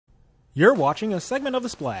You're watching a segment of The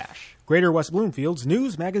Splash, Greater West Bloomfield's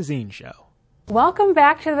news magazine show. Welcome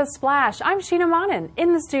back to The Splash. I'm Sheena Monnin.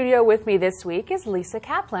 In the studio with me this week is Lisa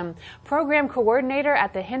Kaplan, Program Coordinator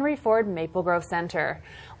at the Henry Ford Maplegrove Center.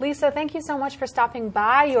 Lisa, thank you so much for stopping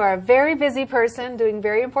by. You are a very busy person doing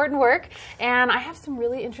very important work, and I have some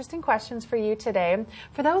really interesting questions for you today.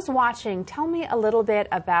 For those watching, tell me a little bit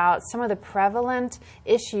about some of the prevalent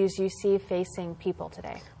issues you see facing people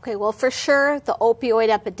today. Okay, well, for sure, the opioid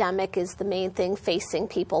epidemic is the main thing facing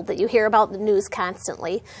people that you hear about in the news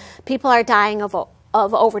constantly. People are dying of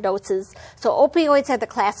overdoses. So opioids are the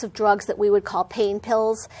class of drugs that we would call pain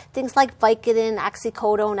pills. Things like Vicodin,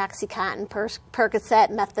 oxycodone, Oxycontin,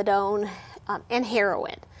 Percocet, methadone, and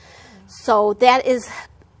heroin. So that is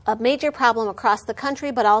a major problem across the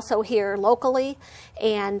country, but also here locally,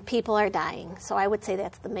 and people are dying. So I would say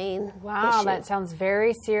that's the main issue. That sounds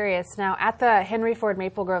very serious. Now, at the Henry Ford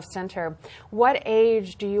Maplegrove Center, what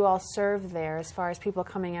age do you all serve there as far as people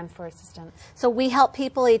coming in for assistance? So we help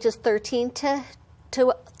people ages 13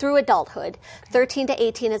 through adulthood. Okay. 13 to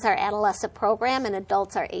 18 is our adolescent program, and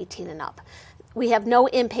adults are 18 and up. We have no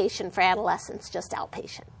inpatient for adolescents, just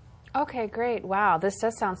outpatient. Okay, great. Wow, this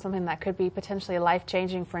does sound something that could be potentially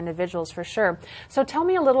life-changing for individuals for sure. So tell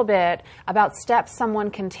me a little bit about steps someone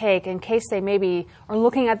can take in case they maybe are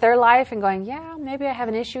looking at their life and going, yeah, maybe I have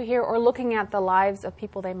an issue here, or looking at the lives of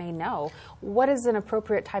people they may know. What is an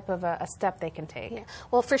appropriate type of a step they can take? Yeah.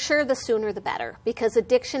 Well, for sure, the sooner the better, because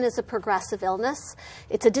addiction is a progressive illness.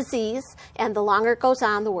 It's a disease, and the longer it goes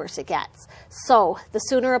on, the worse it gets. So the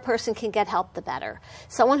sooner a person can get help, the better.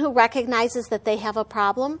 Someone who recognizes that they have a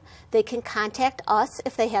problem, they can contact us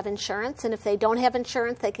if they have insurance, and if they don't have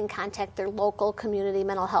insurance, they can contact their local community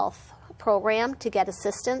mental health program to get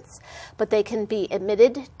assistance, but they can be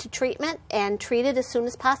admitted to treatment and treated as soon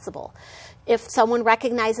as possible. If someone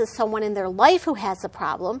recognizes someone in their life who has a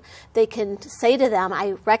problem, they can say to them,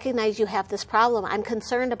 I recognize you have this problem. I'm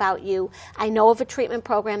concerned about you. I know of a treatment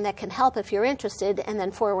program that can help if you're interested, and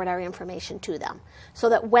then forward our information to them. So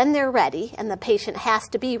that when they're ready, and the patient has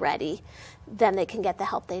to be ready, then they can get the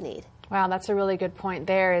help they need. Wow, that's a really good point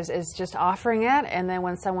there, is just offering it, and then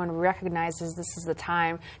when someone recognizes this is the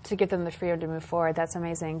time to give them the freedom to move forward, that's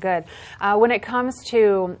amazing. Good. When it comes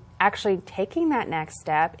to actually taking that next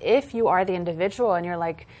step, if you are the individual and you're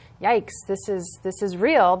like, yikes, this is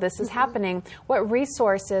real, this is happening, what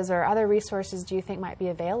resources or other resources do you think might be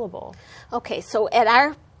available? Okay, so at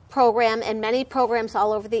our program and many programs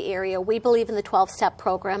all over the area, we believe in the 12-step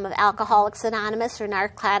program of Alcoholics Anonymous or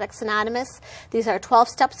Narcotics Anonymous. These are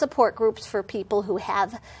 12-step support groups for people who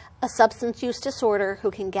have a substance use disorder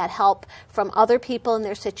who can get help from other people in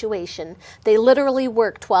their situation. They literally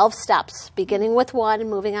work 12 steps, beginning with 1 and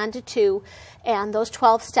moving on to 2, and those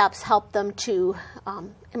 12 steps help them to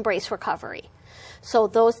embrace recovery. So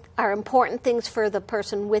those are important things for the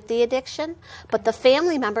person with the addiction, but the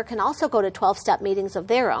family member can also go to 12-step meetings of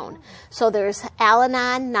their own. So there's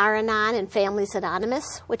Al-Anon, Nar-Anon, and Families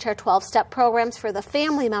Anonymous, which are 12-step programs for the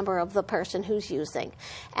family member of the person who's using.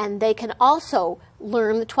 And they can also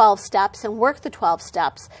learn the 12 steps and work the 12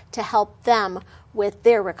 steps to help them with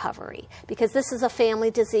their recovery. Because this is a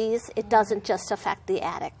family disease, it doesn't just affect the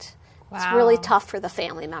addict. Wow. It's really tough for the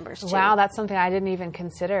family members, too. Wow, that's something I didn't even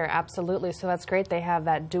consider. Absolutely. So that's great they have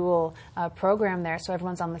that dual program there so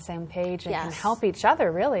everyone's on the same page and can help each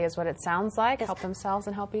other, really, is what it sounds like. Yes. Help themselves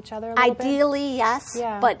and help each other a little bit. Ideally, yes,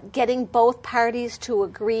 but getting both parties to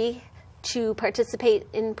agree to participate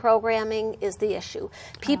in programming is the issue.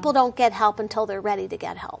 People don't get help until they're ready to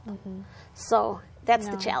get help. So that's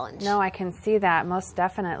the challenge. No, I can see that, most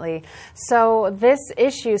definitely. So this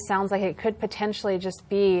issue sounds like it could potentially just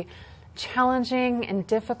be challenging and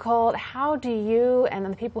difficult. How do you and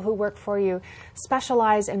the people who work for you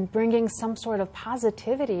specialize in bringing some sort of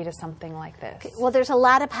positivity to something like this? Okay. Well, there's a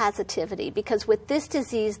lot of positivity because with this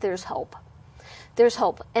disease, there's hope. There's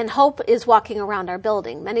hope, and hope is walking around our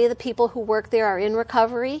building. Many of the people who work there are in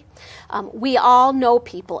recovery. We all know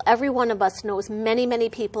people. Every one of us knows many, many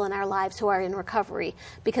people in our lives who are in recovery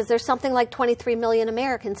because there's something like 23 million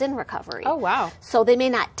Americans in recovery. Oh, wow. So they may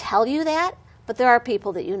not tell you that, but there are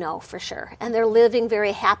people that you know for sure. And they're living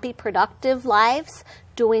very happy, productive lives,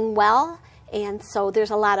 doing well. And so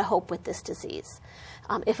there's a lot of hope with this disease.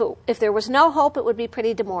 If there was no hope, it would be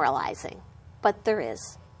pretty demoralizing. But there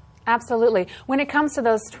is. Absolutely. When it comes to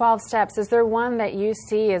those 12 steps, is there one that you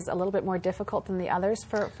see is a little bit more difficult than the others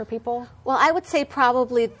for people? Well, I would say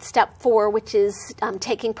probably step 4, which is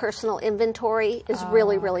taking personal inventory, is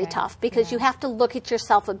really tough because you have to look at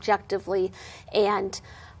yourself objectively and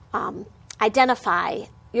identify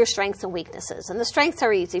your strengths and weaknesses. And the strengths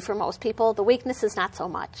are easy for most people. The weaknesses, not so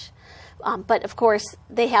much. But of course,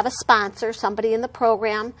 they have a sponsor, somebody in the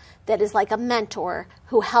program that is like a mentor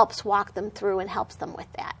who helps walk them through and helps them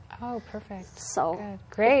with that. Oh, perfect. So good.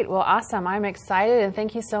 Great. Well, awesome. I'm excited, and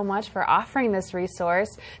thank you so much for offering this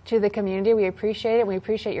resource to the community. We appreciate it. We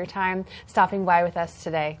appreciate your time stopping by with us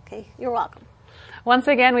today. Okay, you're welcome. Once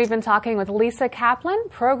again, we've been talking with Lisa Kaplan,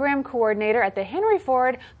 Program Coordinator at the Henry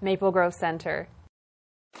Ford Maplegrove Center.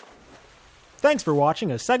 Thanks for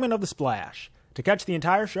watching a segment of The Splash. To catch the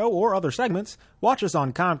entire show or other segments, watch us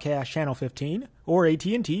on Comcast Channel 15 or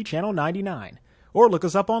AT&T Channel 99, or look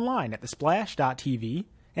us up online at thesplash.tv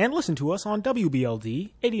and listen to us on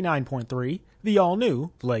WBLD 89.3, the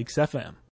all-new Lakes FM.